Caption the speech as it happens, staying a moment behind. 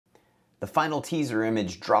The final teaser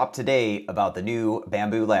image dropped today about the new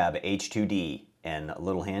Bambu Lab H2D, and a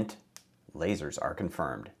little hint, lasers are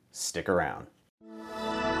confirmed. Stick around.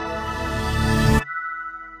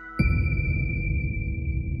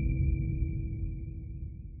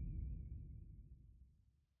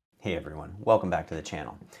 Hey everyone, welcome back to the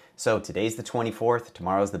channel. So today's the 24th,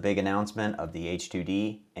 tomorrow's the big announcement of the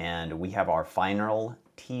H2D, and we have our final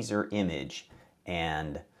teaser image,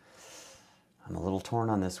 and I'm a little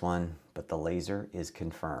torn on this one, but the laser is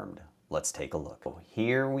confirmed. Let's take a look.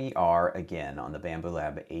 Here we are again on the Bambu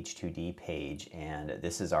Lab H2D page, and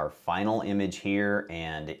this is our final image here,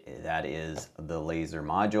 and that is the laser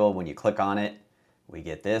module. When you click on it, we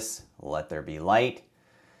get this, let there be light.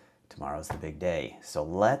 Tomorrow's the big day. So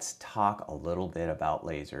let's talk a little bit about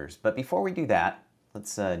lasers. But before we do that,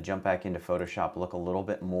 let's jump back into Photoshop, look a little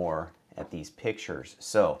bit more at these pictures.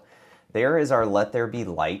 So there is our let there be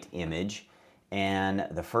light image. And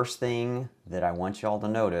the first thing that I want y'all to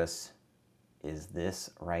notice is this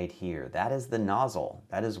right here. That is the nozzle.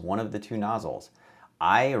 That is one of the two nozzles.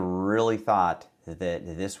 I really thought that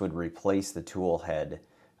this would replace the tool head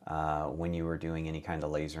when you were doing any kind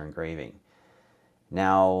of laser engraving.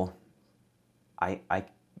 Now,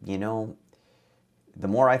 you know, the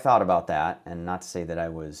more I thought about that, and not to say that I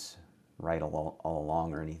was right all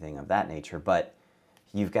along or anything of that nature, but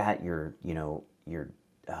you've got your, your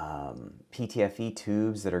PTFE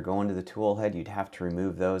tubes that are going to the tool head. You'd have to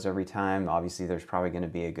remove those every time. Obviously, there's probably going to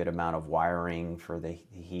be a good amount of wiring for the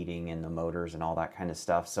heating and the motors and all that kind of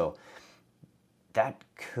stuff. So that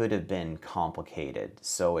could have been complicated.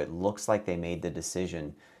 So it looks like they made the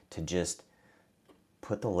decision to just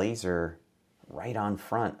put the laser right on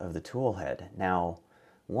front of the tool head. Now,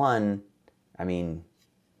 I mean,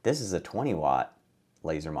 this is a 20 watt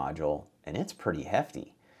laser module, and it's pretty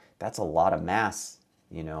hefty. That's a lot of mass,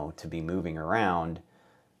 to be moving around,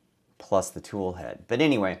 plus the tool head. But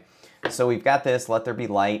anyway, so we've got this, let there be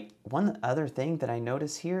light. One other thing that I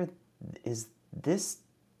notice here is this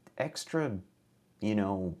extra,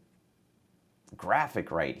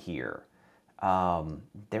 graphic right here.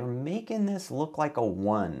 They're making this look like a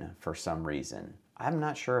 1 for some reason. I'm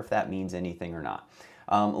not sure if that means anything or not.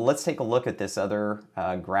 Let's take a look at this other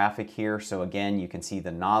graphic here. So again, you can see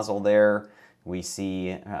the nozzle there. We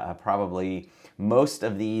see probably most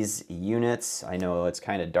of these units. I know it's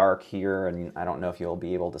kind of dark here, and I don't know if you'll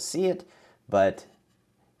be able to see it, but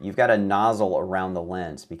you've got a nozzle around the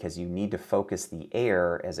lens because you need to focus the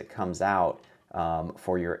air as it comes out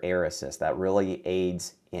for your air assist. That really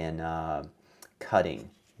aids in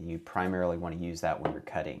cutting. You primarily want to use that when you're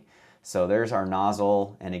cutting. So there's our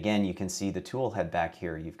nozzle, and again you can see the tool head back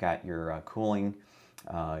here. You've got your cooling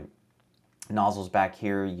nozzles back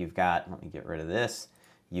here. You've got, let me get rid of this,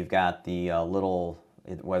 you've got the little,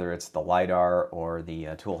 whether it's the LiDAR or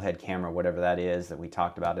the tool head camera, whatever that is that we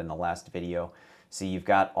talked about in the last video. So you've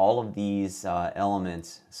got all of these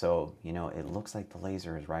elements, so it looks like the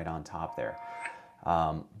laser is right on top there.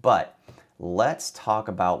 But let's talk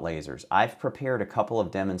about lasers. I've prepared a couple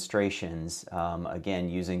of demonstrations, again,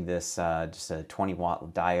 using this just a 20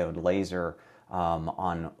 watt diode laser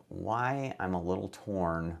on why I'm a little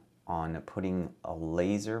torn on putting a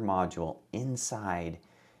laser module inside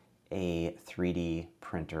a 3D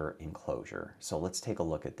printer enclosure. So let's take a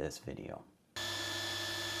look at this video.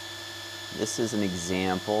 This is an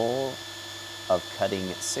example of cutting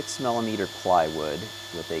 6mm plywood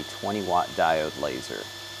with a 20 watt diode laser.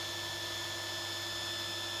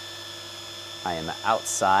 I am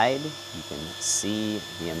outside. You can see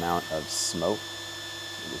the amount of smoke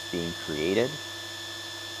that is being created.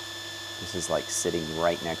 This is like sitting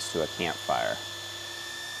right next to a campfire.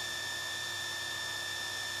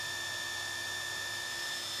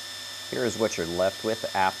 Here is what you're left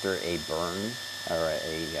with after a burn or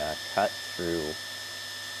a cut through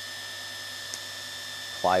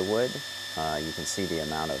plywood. You can see the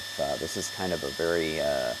amount of, this is kind of a very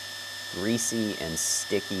greasy and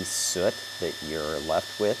sticky soot that you're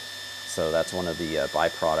left with. So that's one of the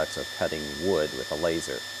byproducts of cutting wood with a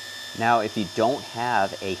laser. Now, if you don't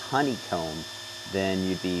have a honeycomb, then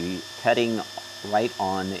you'd be cutting right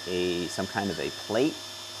on some kind of a plate,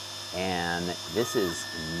 and this is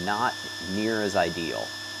not near as ideal.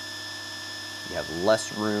 You have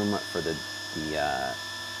less room for the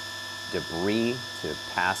debris to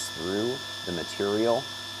pass through the material,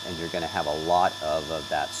 and you're going to have a lot of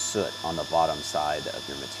that soot on the bottom side of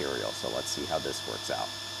your material. So let's see how this works out.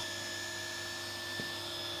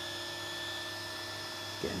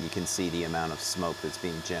 Again, you can see the amount of smoke that's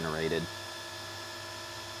being generated.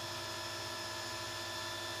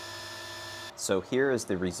 So here is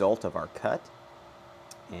the result of our cut.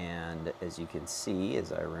 And as you can see,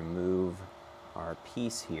 as I remove our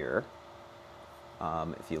piece here,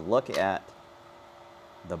 if you look at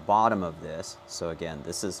the bottom of this, so again,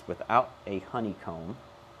 this is without a honeycomb,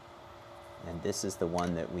 and this is the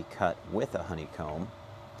one that we cut with a honeycomb.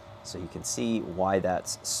 So you can see why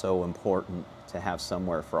that's so important to have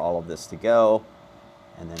somewhere for all of this to go.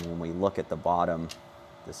 And then when we look at the bottom,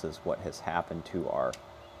 this is what has happened to our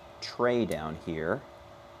tray down here.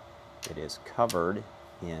 It is covered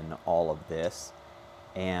in all of this.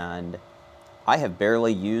 And I have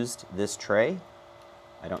barely used this tray.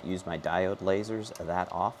 I don't use my diode lasers that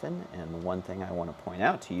often. And one thing I want to point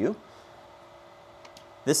out to you,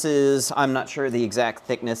 this is, I'm not sure the exact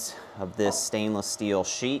thickness of this stainless steel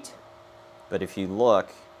sheet, but if you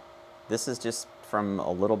look, this is just from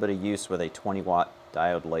a little bit of use with a 20-watt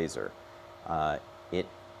diode laser. It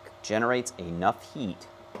generates enough heat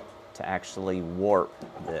to actually warp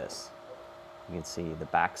this. You can see the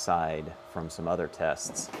backside from some other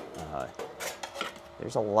tests.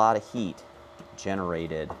 There's a lot of heat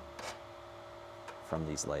generated from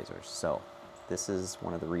these lasers. So this is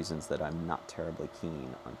one of the reasons that I'm not terribly keen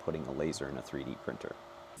on putting a laser in a 3D printer.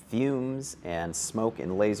 Fumes and smoke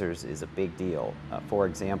in lasers is a big deal. For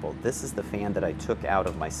example, this is the fan that I took out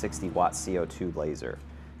of my 60-watt CO2 laser.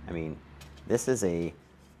 I mean, this is a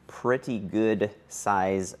pretty good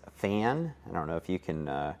size fan. I don't know if you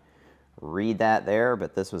can read that there,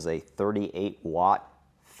 but this was a 38-watt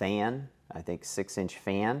fan, I think 6-inch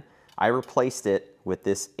fan. I replaced it with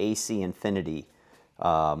this AC Infinity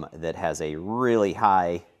that has a really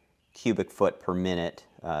high cubic foot per minute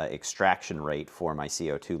extraction rate for my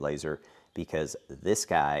CO2 laser because this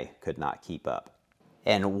guy could not keep up.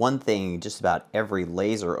 And one thing just about every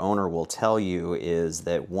laser owner will tell you is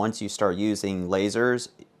that once you start using lasers,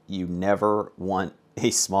 you never want a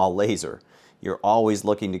small laser. You're always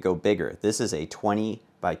looking to go bigger. This is a 20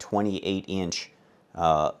 by 28 inch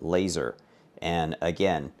laser. And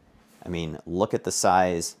again, I mean, look at the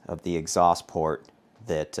size of the exhaust port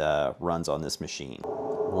that runs on this machine.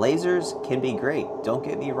 Lasers can be great, don't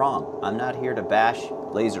get me wrong. I'm not here to bash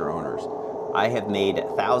laser owners. I have made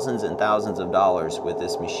thousands and thousands of dollars with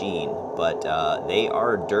this machine, but they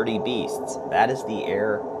are dirty beasts. That is the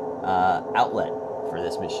air outlet for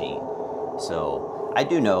this machine. So I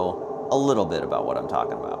do know a little bit about what I'm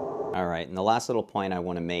talking about. All right, and the last little point I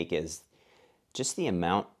want to make is just the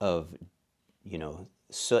amount of,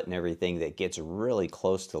 soot and everything that gets really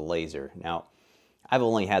close to the laser. Now, I've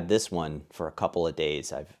only had this one for a couple of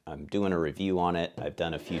days. I'm doing a review on it. I've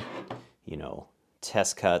done a few,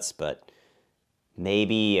 test cuts, but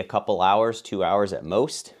maybe a couple hours, 2 hours at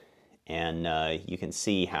most. And you can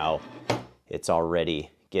see how it's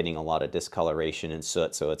already getting a lot of discoloration and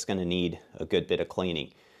soot, so it's going to need a good bit of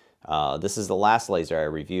cleaning. This is the last laser I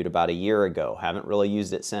reviewed about a year ago. Haven't really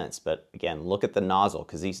used it since, but again, look at the nozzle,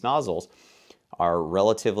 because these nozzles are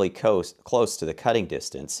relatively close to the cutting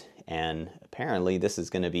distance, and apparently this is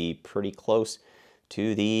going to be pretty close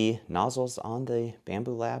to the nozzles on the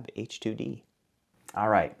Bambu Lab H2D. All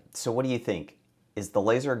right, so what do you think? Is the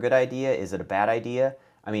laser a good idea? Is it a bad idea?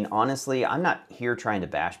 I mean, honestly, I'm not here trying to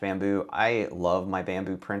bash Bambu. I love my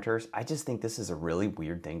Bambu printers. I just think this is a really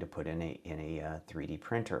weird thing to put in a 3D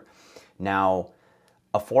printer. Now,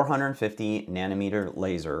 a 450 nanometer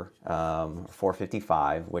laser,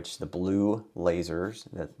 455, which the blue lasers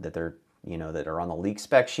that they're, that are on the leak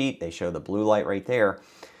spec sheet, they show the blue light right there.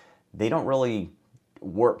 They don't really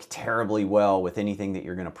work terribly well with anything that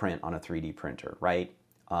you're going to print on a 3D printer, right?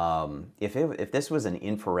 If this was an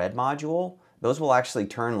infrared module, those will actually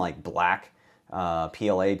turn like black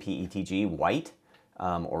PLA, PETG white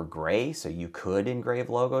or gray, so you could engrave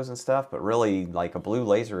logos and stuff, but really like a blue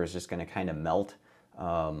laser is just going to kind of melt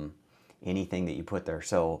anything that you put there.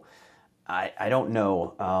 So I don't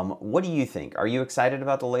know. What do you think? Are you excited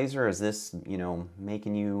about the laser? Is this,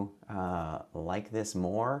 making you like this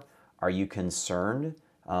more? Are you concerned?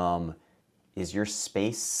 Is your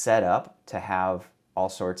space set up to have all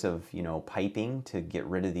sorts of, piping to get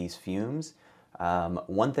rid of these fumes?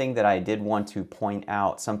 One thing that I did want to point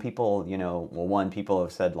out, some people, people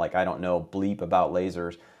have said, like, I don't know bleep about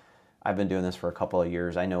lasers. I've been doing this for a couple of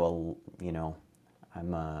years. I know,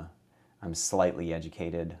 I'm slightly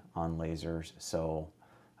educated on lasers, so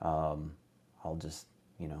I'll just,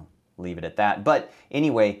 leave it at that. But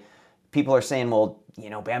anyway, people are saying, well,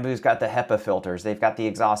 Bambu's got the HEPA filters, they've got the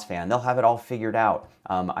exhaust fan, they'll have it all figured out.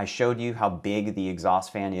 I showed you how big the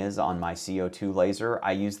exhaust fan is on my CO2 laser.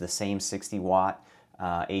 I use the same 60-watt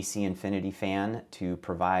AC Infinity fan to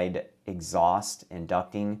provide exhaust and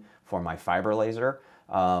ducting for my fiber laser.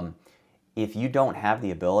 if you don't have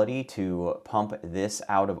the ability to pump this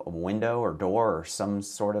out of a window or door or some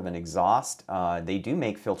sort of an exhaust, they do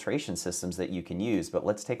make filtration systems that you can use, but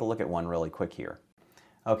let's take a look at one really quick here.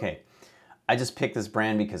 Okay, I just picked this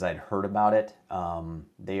brand because I'd heard about it.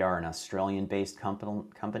 They are an Australian-based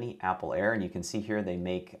company, Apple Air, and you can see here they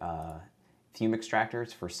make fume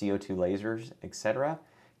extractors for CO2 lasers, etc.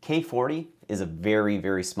 K40 is a very,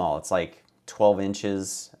 very small. It's like 12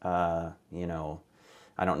 inches, you know,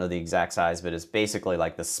 I don't know the exact size, but it's basically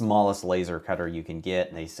like the smallest laser cutter you can get.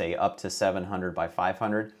 And they say up to 700 by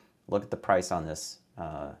 500. Look at the price on this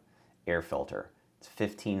air filter. It's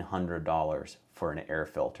 $1,500 for an air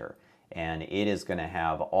filter. And it is going to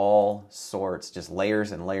have all sorts, just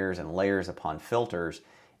layers and layers and layers upon filters.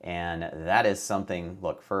 And that is something,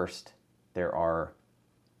 look, first, there are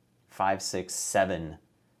 5, 6, 7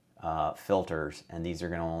 filters, and these are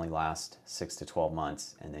going to only last 6 to 12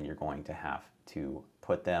 months. And then you're going to have to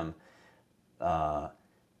put them,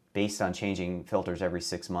 based on changing filters every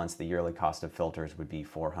 6 months, the yearly cost of filters would be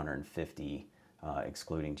 $450,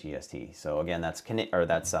 excluding GST. So again,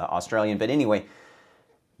 that's Australian. But anyway,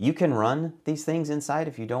 you can run these things inside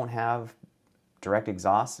if you don't have direct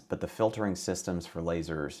exhaust, but the filtering systems for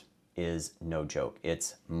lasers is no joke.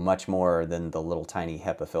 It's much more than the little tiny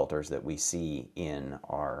HEPA filters that we see in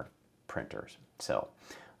our printers. So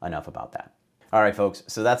enough about that. All right, folks,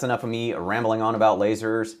 so that's enough of me rambling on about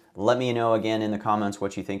lasers. Let me know again in the comments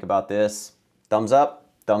what you think about this. Thumbs up,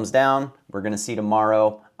 thumbs down. We're gonna see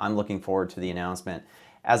tomorrow. I'm looking forward to the announcement.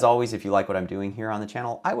 As always, if you like what I'm doing here on the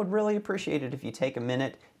channel, I would really appreciate it if you take a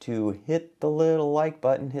minute to hit the little like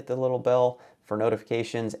button, hit the little bell for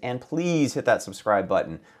notifications, and please hit that subscribe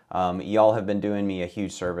button. Y'all have been doing me a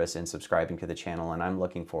huge service in subscribing to the channel, and I'm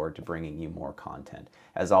looking forward to bringing you more content.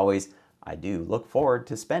 As always, I do look forward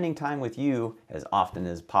to spending time with you as often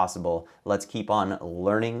as possible. Let's keep on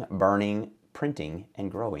learning, burning, printing,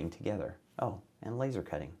 and growing together. Oh, and laser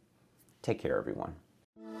cutting. Take care, everyone.